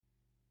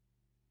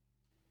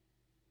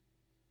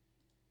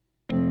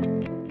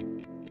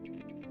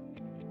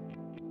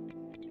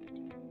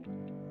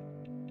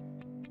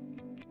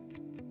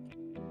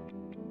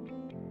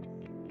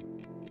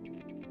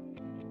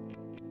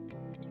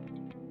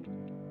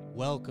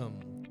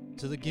Welcome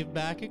to the Give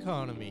Back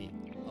Economy,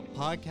 a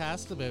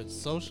podcast about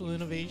social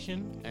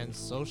innovation and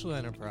social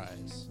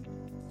enterprise.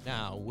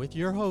 Now, with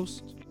your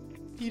host,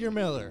 Peter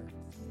Miller.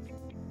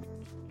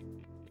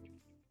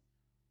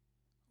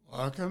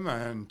 Welcome,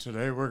 and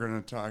today we're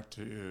going to talk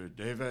to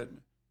David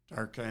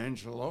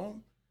D'Arcangelo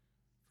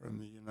from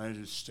the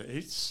United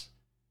States,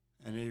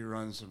 and he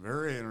runs a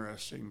very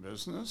interesting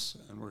business,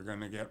 and we're going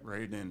to get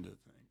right into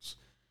things.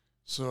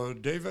 So,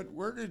 David,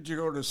 where did you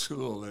go to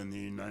school in the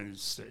United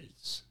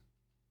States?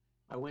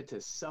 I went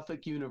to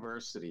Suffolk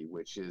University,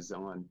 which is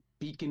on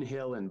Beacon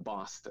Hill in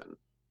Boston.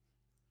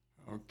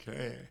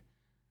 Okay.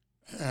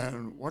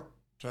 And what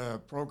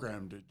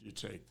program did you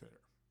take there?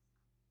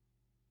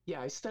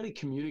 Yeah, I studied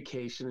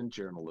communication and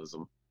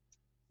journalism.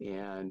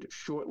 And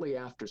shortly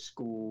after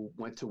school,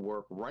 went to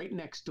work right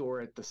next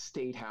door at the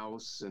State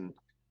House. And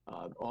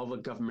all the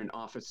government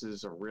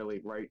offices are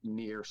really right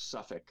near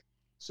Suffolk.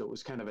 So it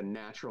was kind of a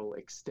natural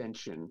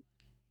extension.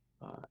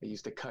 I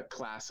used to cut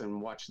class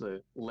and watch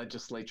the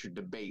legislature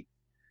debate.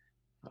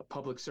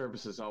 Public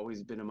service has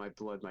always been in my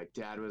blood. My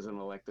dad was an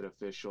elected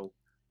official.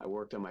 I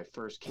worked on my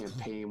first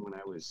campaign when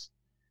I was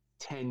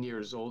 10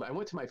 years old. I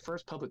went to my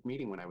first public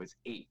meeting when I was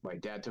 8. My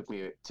dad took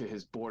me to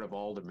his Board of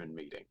Aldermen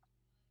meeting.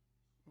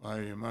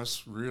 Well, you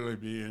must really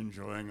be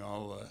enjoying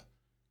all the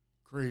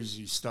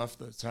crazy stuff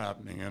that's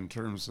happening in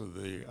terms of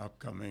the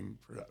upcoming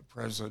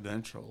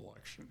presidential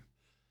election.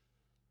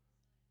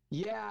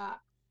 Yeah,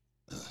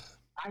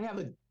 I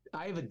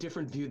have a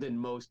different view than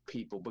most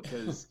people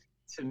because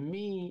to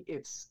me,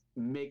 it's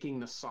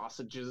making the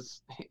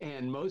sausages,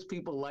 and most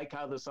people like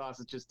how the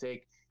sausages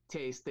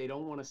taste. They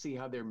don't want to see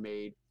how they're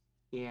made.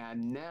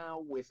 And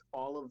now with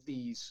all of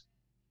these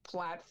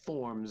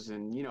platforms,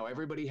 and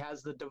everybody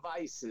has the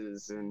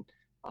devices, and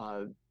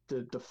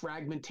the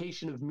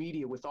fragmentation of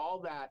media, with all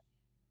that,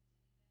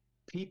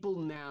 people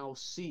now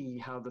see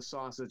how the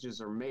sausages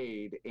are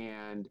made,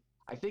 and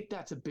I think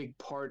that's a big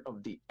part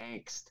of the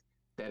angst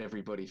that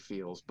everybody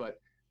feels. But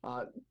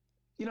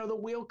the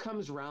wheel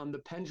comes round, the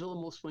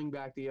pendulum will swing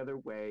back the other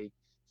way.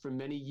 For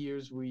many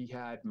years, we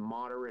had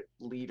moderate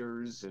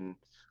leaders in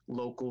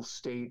local,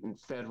 state, and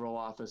federal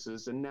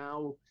offices, and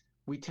now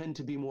we tend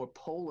to be more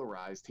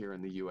polarized here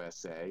in the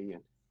USA,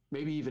 and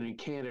maybe even in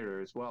Canada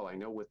as well. I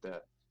know with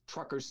the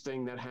truckers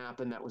thing that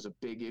happened, that was a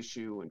big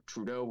issue, and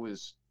Trudeau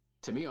was,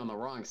 to me, on the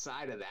wrong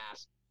side of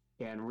that,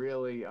 and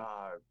really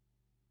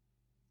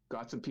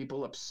got some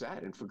people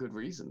upset, and for good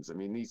reasons. I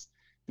mean, these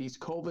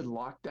COVID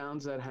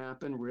lockdowns that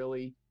happened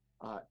really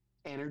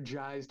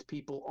energized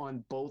people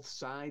on both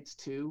sides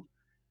too.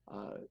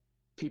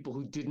 People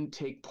who didn't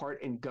take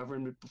part in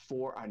government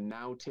before are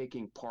now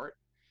taking part.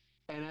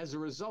 And as a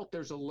result,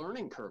 there's a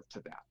learning curve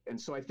to that. And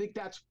so I think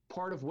that's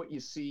part of what you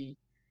see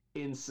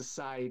in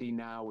society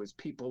now is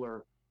people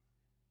are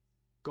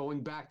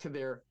going back to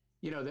their,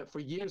 that for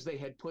years they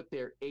had put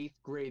their 8th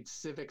grade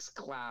civics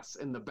class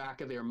in the back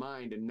of their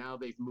mind, and now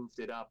they've moved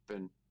it up,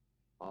 and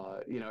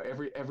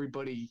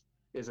everybody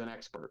is an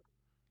expert.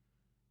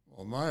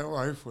 Well, my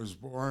wife was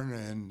born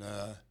in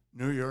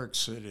New York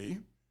City,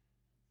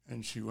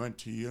 and she went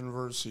to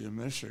University of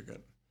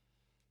Michigan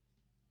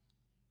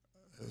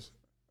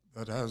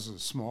that has a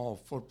small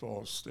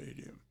football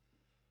stadium.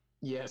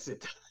 Yes,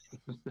 it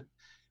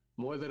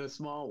more than a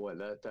small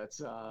one. That's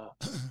what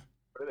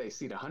do they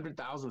seat?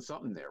 100,000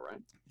 something there,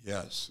 right?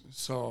 Yes.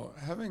 So,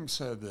 having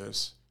said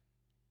this,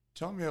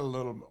 tell me a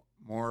little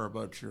more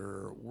about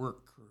your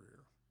work career.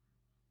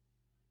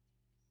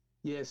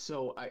 Yeah,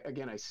 so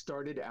I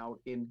started out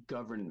in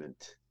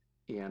government,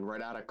 and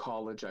right out of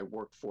college, I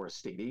worked for a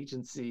state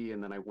agency,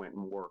 and then I went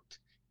and worked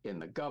in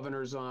the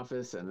governor's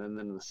office, and then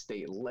in the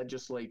state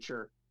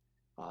legislature,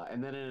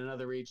 and then in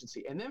another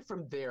agency. And then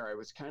from there, I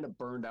was kind of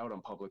burned out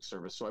on public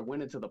service. So I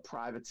went into the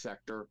private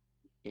sector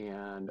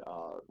and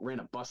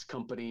ran a bus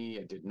company.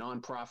 I did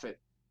nonprofit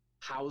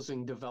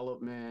housing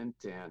development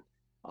and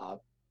a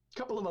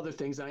couple of other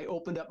things. And I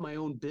opened up my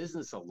own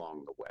business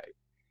along the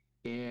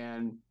way.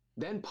 And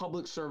then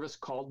public service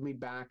called me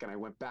back, and I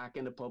went back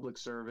into public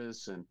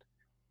service, and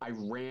I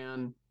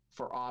ran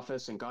for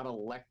office and got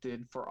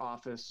elected for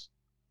office.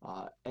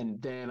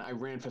 And then I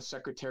ran for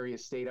Secretary of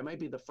State. I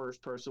might be the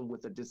first person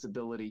with a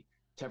disability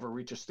to ever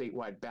reach a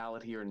statewide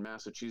ballot here in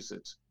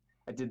Massachusetts.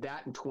 I did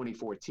that in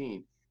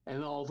 2014.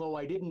 And although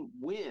I didn't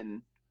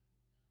win,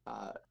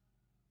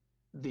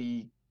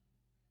 the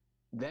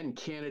then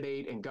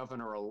candidate and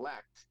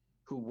governor-elect,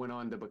 who went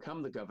on to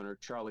become the governor,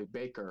 Charlie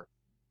Baker,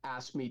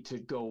 asked me to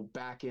go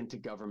back into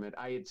government.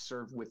 I had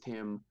served with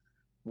him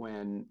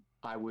when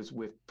I was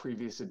with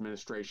previous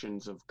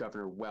administrations of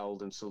Governor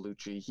Weld and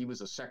Cellucci. He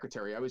was a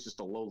secretary. I was just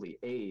a lowly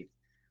aide,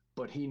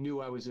 but he knew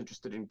I was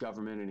interested in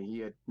government, and he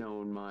had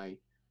known my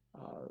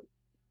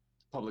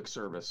public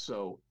service.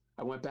 So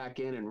I went back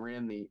in and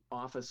ran the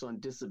Office on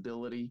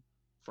Disability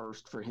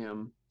first for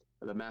him,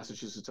 the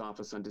Massachusetts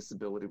Office on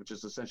Disability, which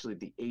is essentially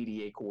the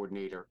ADA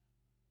coordinator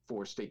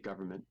for state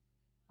government.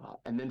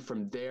 And then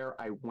from there,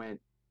 I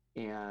went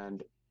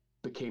and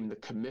became the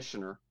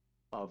commissioner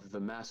of the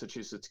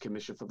Massachusetts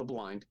Commission for the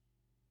Blind.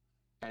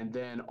 And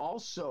then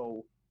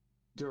also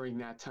during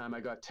that time, I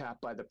got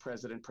tapped by the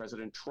president,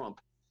 President Trump,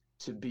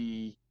 to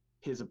be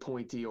his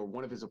appointee or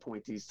one of his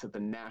appointees to the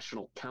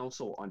National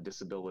Council on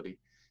Disability.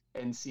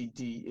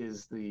 NCD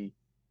is the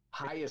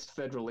highest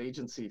federal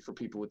agency for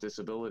people with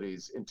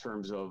disabilities in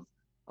terms of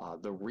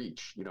the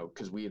reach,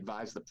 because we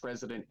advise the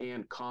president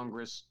and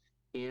Congress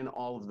and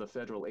all of the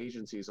federal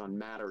agencies on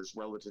matters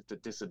relative to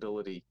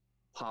disability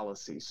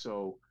policy.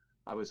 So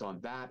I was on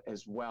that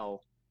as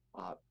well.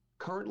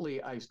 Currently,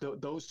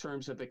 those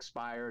terms have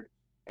expired,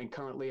 and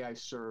currently I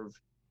serve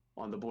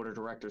on the board of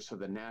directors for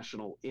the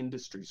National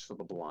Industries for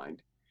the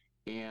Blind.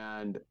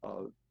 And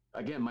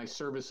again, my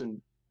service in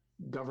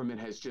government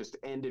has just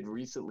ended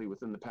recently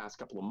within the past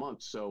couple of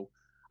months. So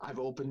I've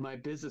opened my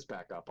business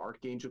back up,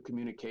 Archangel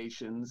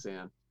Communications.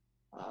 And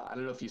I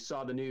don't know if you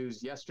saw the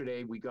news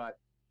yesterday, we got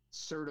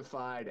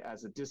certified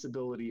as a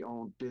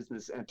disability-owned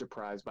business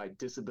enterprise by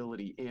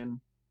Disability In,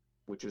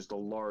 which is the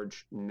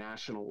large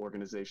national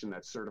organization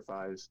that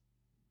certifies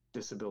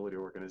disability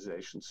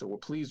organizations. So we're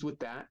pleased with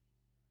that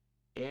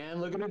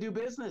and looking to do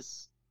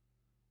business.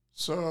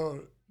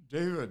 So,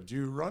 David, do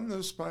you run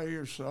this by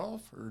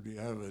yourself or do you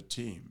have a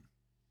team?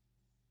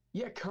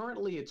 Yeah,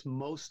 currently it's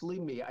mostly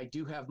me. I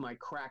do have my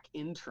crack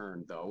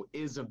intern, though,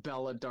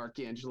 Isabella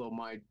D'Arcangelo,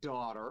 my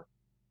daughter,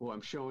 who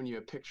I'm showing you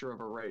a picture of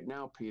her right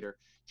now, Peter.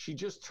 She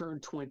just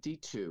turned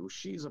 22.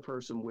 She's a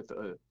person with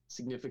a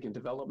significant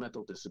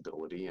developmental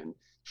disability, and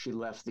she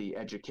left the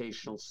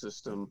educational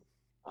system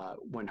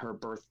when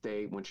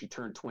she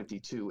turned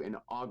 22 in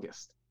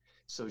August.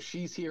 So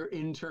she's here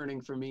interning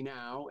for me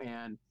now,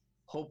 and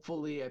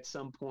hopefully at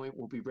some point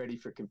we'll be ready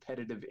for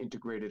competitive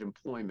integrated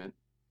employment.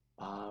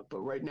 But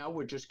right now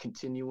we're just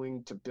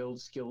continuing to build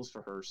skills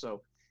for her.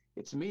 So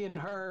it's me and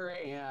her,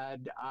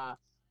 and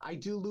I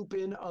do loop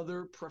in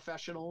other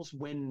professionals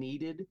when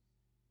needed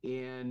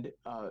and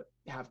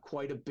have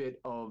quite a bit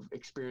of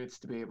experience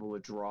to be able to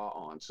draw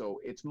on. So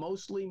it's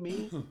mostly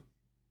me,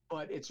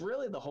 but it's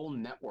really the whole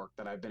network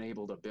that I've been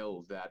able to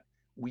build that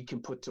we can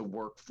put to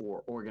work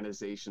for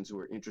organizations who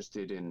are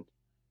interested in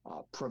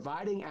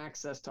providing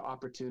access to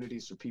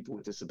opportunities for people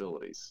with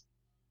disabilities.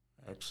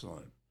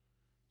 Excellent.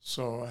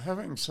 So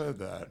having said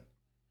that,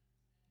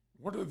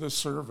 what are the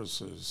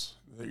services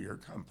that your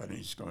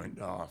company's going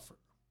to offer?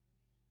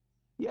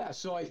 Yeah,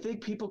 so I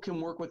think people can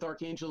work with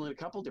Archangel in a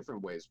couple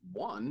different ways.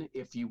 One,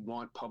 if you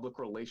want public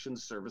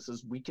relations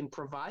services, we can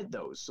provide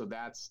those. So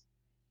that's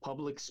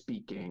public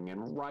speaking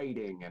and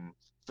writing and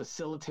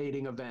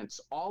facilitating events,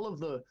 all of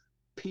the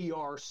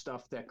PR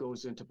stuff that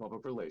goes into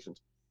public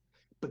relations.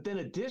 But then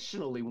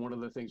additionally, one of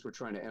the things we're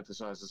trying to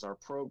emphasize is our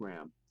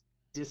program,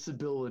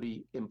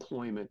 Disability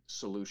Employment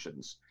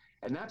Solutions.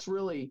 And that's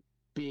really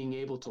being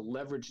able to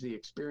leverage the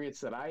experience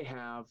that I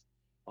have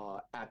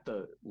at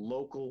the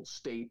local,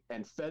 state,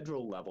 and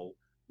federal level,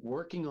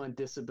 working on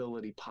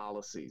disability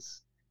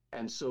policies.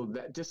 And so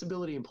that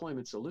Disability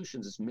Employment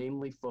Solutions is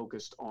mainly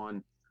focused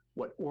on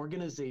what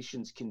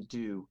organizations can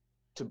do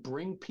to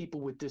bring people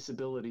with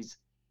disabilities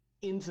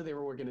into their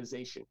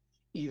organization,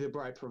 either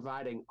by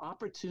providing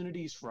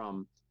opportunities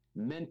from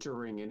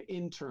mentoring and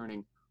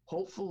interning,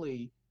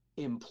 hopefully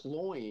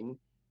employing,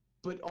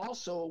 but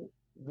also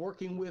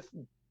working with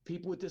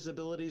people with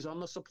disabilities on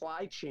the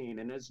supply chain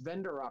and as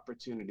vendor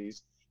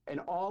opportunities and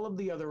all of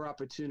the other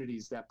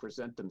opportunities that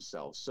present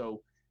themselves.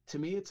 So to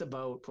me, it's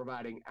about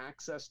providing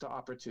access to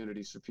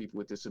opportunities for people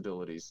with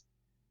disabilities.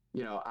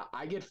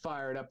 I get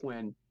fired up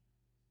when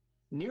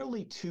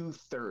nearly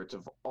 2/3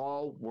 of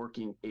all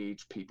working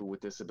age people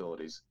with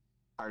disabilities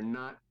are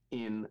not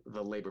in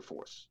the labor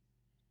force.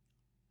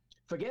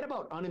 Forget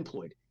about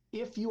unemployed.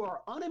 If you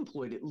are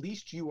unemployed, at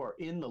least you are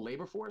in the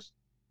labor force.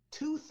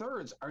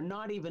 2/3 are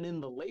not even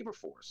in the labor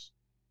force.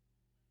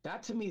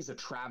 That to me is a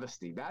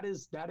travesty. That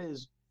is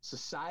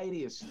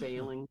society is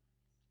failing,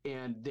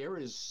 and there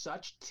is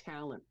such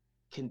talent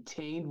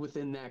contained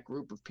within that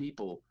group of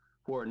people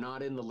who are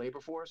not in the labor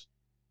force.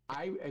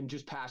 I am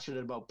just passionate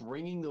about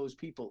bringing those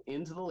people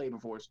into the labor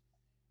force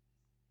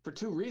for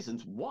two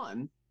reasons.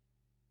 One,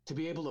 to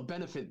be able to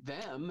benefit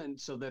them and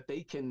so that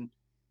they can,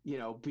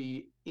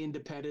 be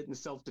independent and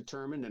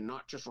self-determined and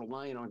not just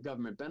relying on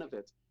government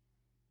benefits,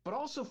 but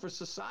also for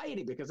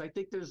society, because I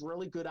think there's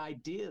really good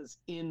ideas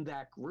in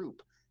that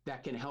group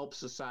that can help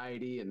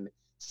society. And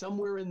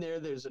somewhere in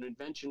there's an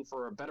invention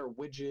for a better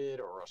widget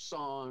or a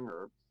song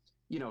or,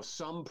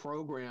 some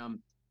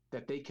program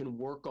that they can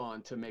work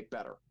on to make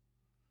better.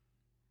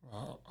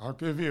 Well, I'll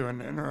give you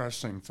an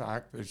interesting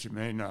fact that you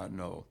may not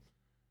know.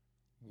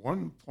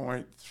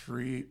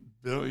 1.3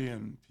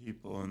 billion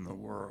people in the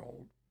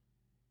world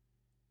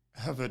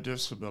have a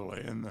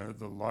disability, and they're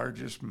the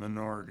largest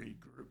minority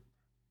group.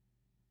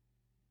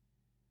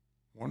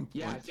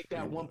 Yeah, I think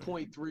that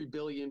 1.3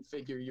 billion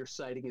figure you're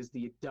citing is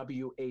the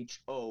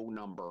WHO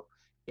number.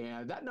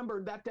 And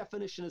that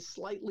definition is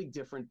slightly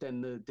different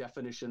than the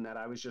definition that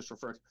I was just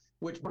referring to,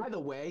 which, by the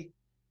way,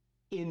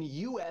 in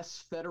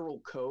U.S.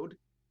 federal code,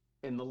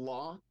 in the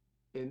law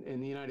in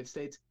the United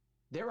States,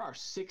 there are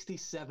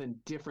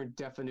 67 different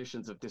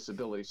definitions of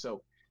disability.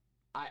 So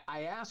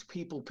I ask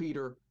people,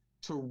 Peter,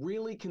 to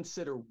really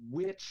consider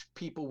which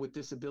people with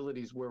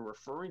disabilities we're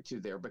referring to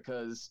there,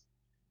 because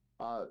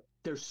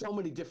there's so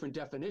many different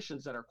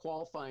definitions that are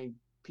qualifying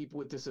people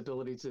with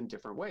disabilities in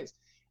different ways.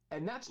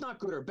 And that's not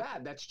good or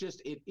bad. That's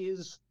just, it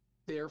is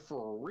there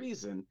for a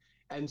reason.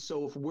 And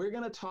so if we're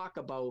going to talk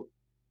about,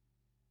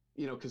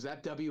 because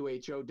that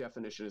WHO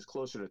definition is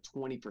closer to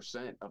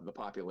 20% of the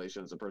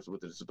population as a person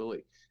with a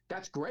disability,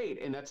 that's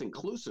great. And that's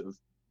inclusive.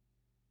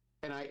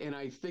 And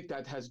I think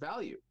that has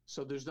value.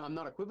 So I'm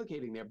not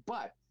equivocating there,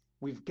 but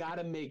we've got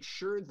to make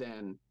sure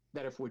then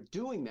that if we're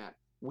doing that,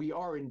 we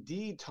are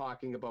indeed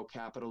talking about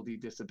capital D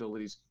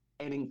disabilities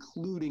and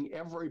including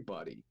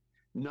everybody,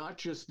 not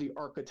just the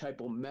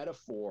archetypal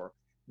metaphor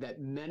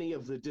that many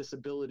of the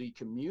disability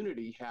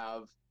community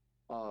have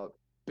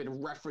been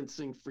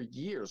referencing for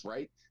years,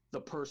 right?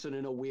 The person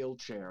in a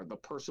wheelchair, the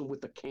person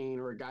with a cane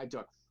or a guide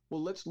dog.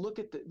 Well, let's look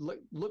at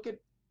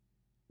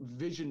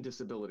vision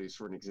disabilities,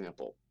 for an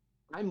example.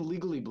 I'm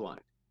legally blind.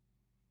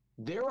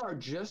 There are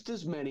just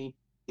as many,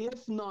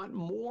 if not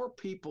more,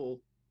 people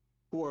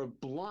who are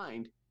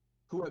blind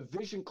who have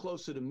vision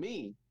closer to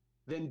me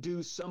than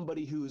do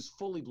somebody who's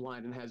fully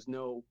blind and has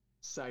no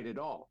sight at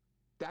all.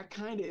 That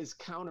kind of is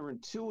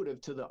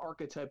counterintuitive to the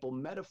archetypal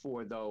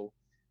metaphor, though,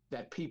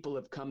 that people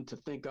have come to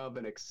think of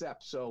and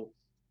accept. So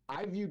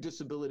I view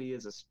disability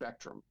as a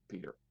spectrum,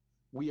 Peter.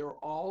 We are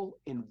all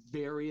in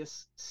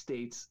various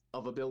states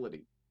of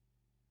ability.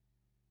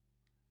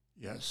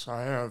 Yes,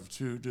 I have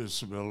 2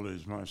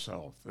 disabilities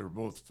myself. They're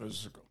both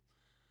physical.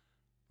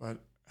 But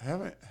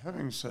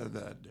having said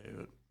that,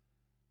 David,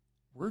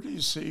 where do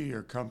you see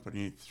your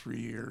company 3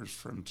 years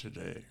from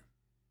today?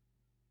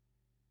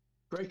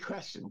 Great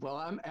question. Well,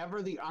 I'm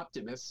ever the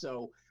optimist.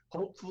 So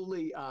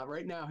hopefully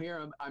right now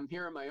I'm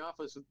here in my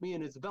office with me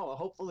and Isabella.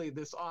 Hopefully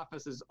this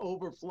office is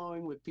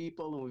overflowing with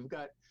people and we've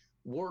got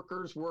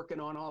workers working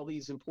on all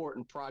these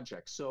important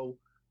projects. So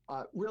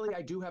really,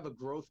 I do have a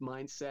growth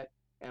mindset,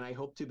 and I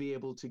hope to be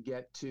able to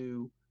get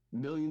to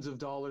millions of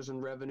dollars in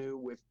revenue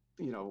with,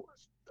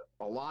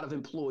 a lot of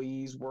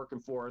employees working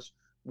for us,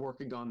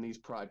 working on these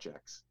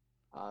projects.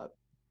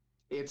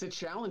 It's a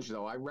challenge,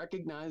 though. I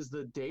recognize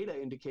the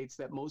data indicates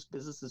that most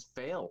businesses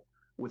fail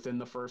within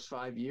the first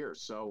 5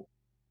 years. So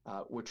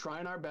we're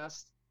trying our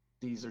best.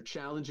 These are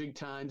challenging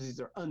times.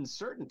 These are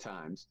uncertain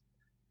times.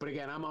 But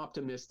again, I'm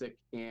optimistic,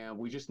 and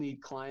we just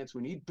need clients.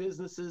 We need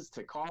businesses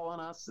to call on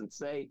us and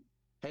say,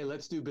 hey,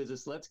 let's do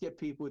business. Let's get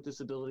people with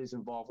disabilities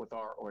involved with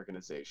our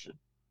organization.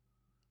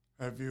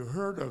 Have you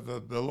heard of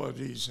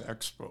Abilities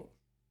Expo?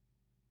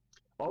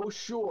 Oh,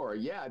 sure.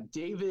 Yeah.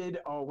 David,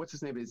 what's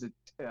his name? Is it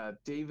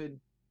David?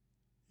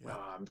 Yeah.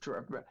 I'm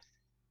sure.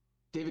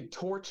 David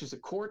Torch, is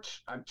it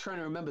Corch? I'm trying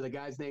to remember the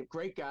guy's name.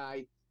 Great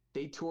guy.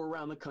 They tour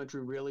around the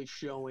country really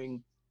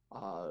showing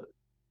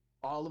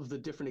all of the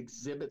different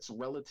exhibits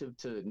relative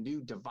to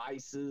new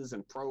devices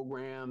and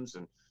programs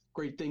and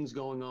great things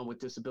going on with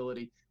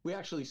disability. We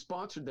actually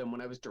sponsored them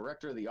when I was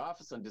director of the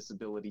Office on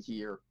Disability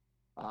here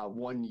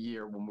 1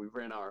 year when we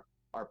ran our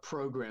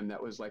program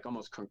that was like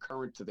almost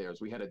concurrent to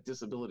theirs. We had a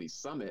disability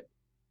summit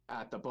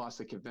at the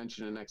Boston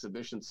Convention and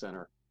Exhibition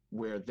Center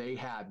where they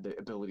had the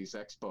Abilities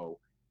Expo,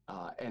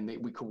 and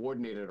we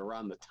coordinated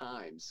around the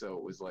time. So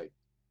it was like,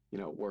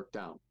 it worked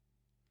out.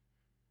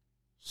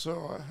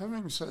 So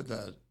having said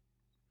that,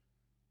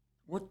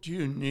 what do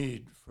you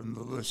need from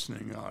the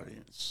listening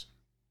audience?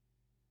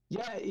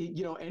 Yeah,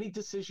 any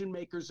decision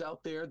makers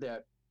out there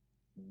that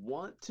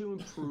want to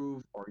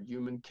improve our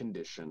human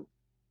condition,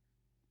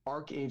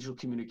 Archangel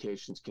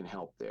Communications can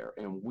help there,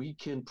 and we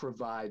can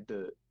provide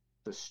the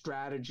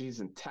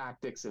strategies and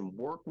tactics and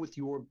work with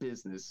your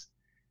business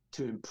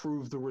to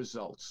improve the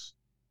results,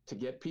 to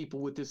get people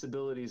with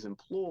disabilities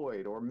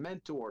employed or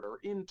mentored or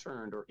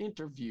interned or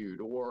interviewed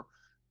or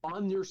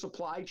on your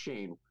supply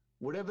chain.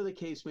 Whatever the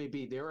case may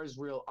be, there is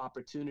real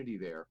opportunity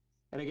there.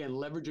 And again,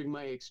 leveraging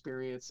my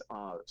experience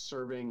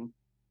serving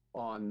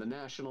on the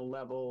national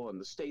level and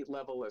the state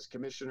level as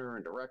commissioner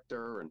and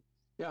director, and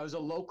I was a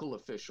local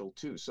official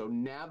too. So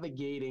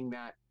navigating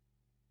that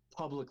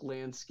public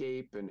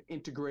landscape and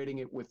integrating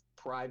it with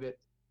private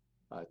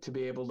to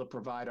be able to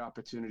provide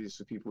opportunities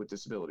for people with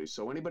disabilities.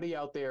 So anybody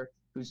out there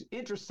who's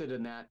interested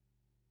in that,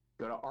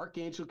 go to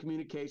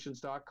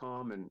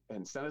archangelcommunications.com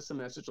and send us a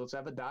message. Let's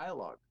have a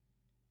dialogue.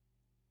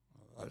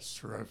 That's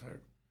terrific.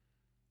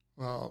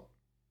 Well,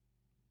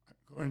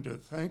 I'm going to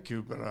thank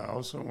you, but I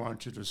also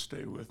want you to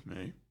stay with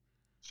me.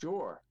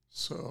 Sure.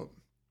 So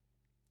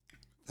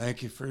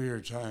thank you for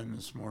your time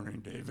this morning,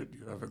 David.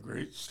 You have a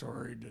great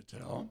story to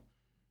tell,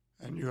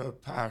 and you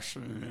have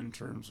passion in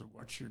terms of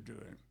what you're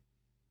doing.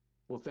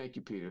 Well, thank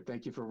you, Peter.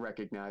 Thank you for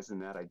recognizing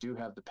that. I do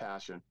have the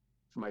passion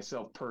for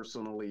myself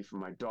personally, for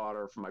my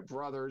daughter, for my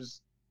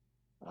brothers,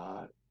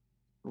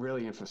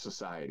 really, and for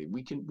society.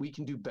 We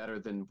can do better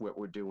than what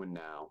we're doing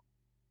now.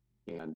 And